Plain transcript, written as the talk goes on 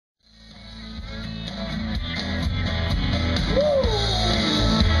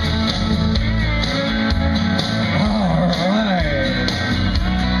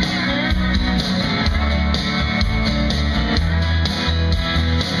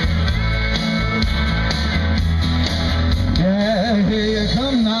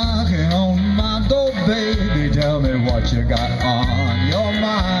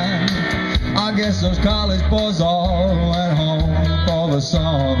was all at home for the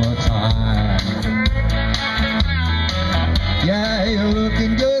summertime. Yeah, you're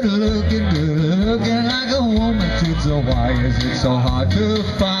looking good, looking like a woman should. So why is it so hard to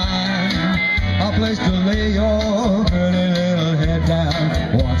find a place to lay your pretty little head down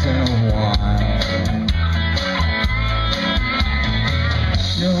once in a while?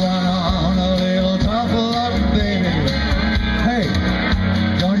 You run on a little tough luck, baby. Hey,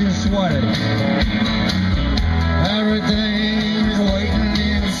 don't you sweat it. Everything's waiting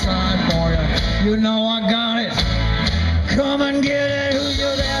inside for you. You know I got it. Come and get it. Who's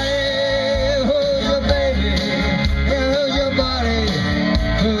your daddy? Who's your baby? Yeah, who's your buddy?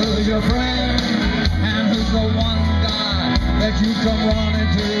 Who's your friend? And who's the one guy that you come running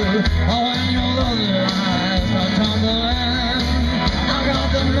to? Oh, when your little lies are tumbling. I got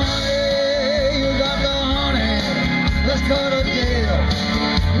the money, you got the honey. Let's cut a deal.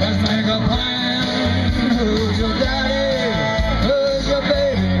 Let's make a plan. Who's your daddy? Who's your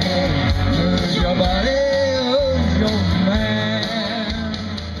baby? Who's your buddy? Who's your man?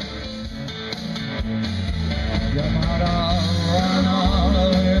 You might run on a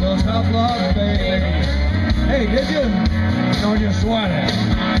little tough luck, baby. Hey, did you? Don't you sweat it.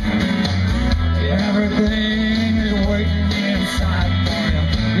 Everything is waiting inside for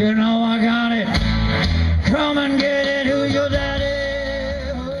you. You know I got it. Come and get it. Who's your daddy?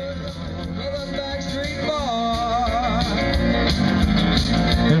 Who's the backstreet boy?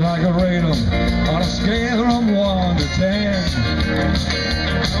 If I could rate them on a scale from 1 to 10,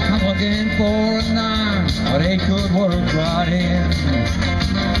 I'm looking for a 9, but 8 could work right in.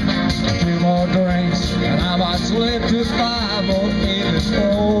 2 more drinks and I might slip to 5 or maybe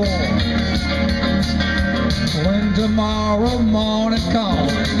 4. When tomorrow morning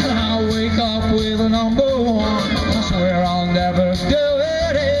comes and I wake up with a number 1, I swear I'll never do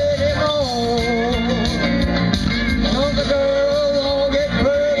it anymore. So the girls all get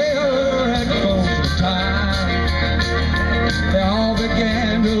prettier at closing time. They all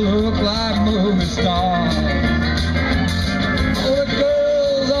began to look like movie stars. Oh, the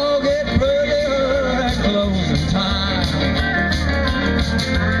girls all get prettier at closing time.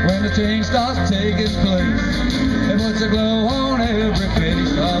 When the change starts taking place, it puts a glow on every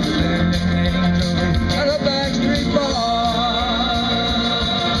face of the living angel at a backstreet bar.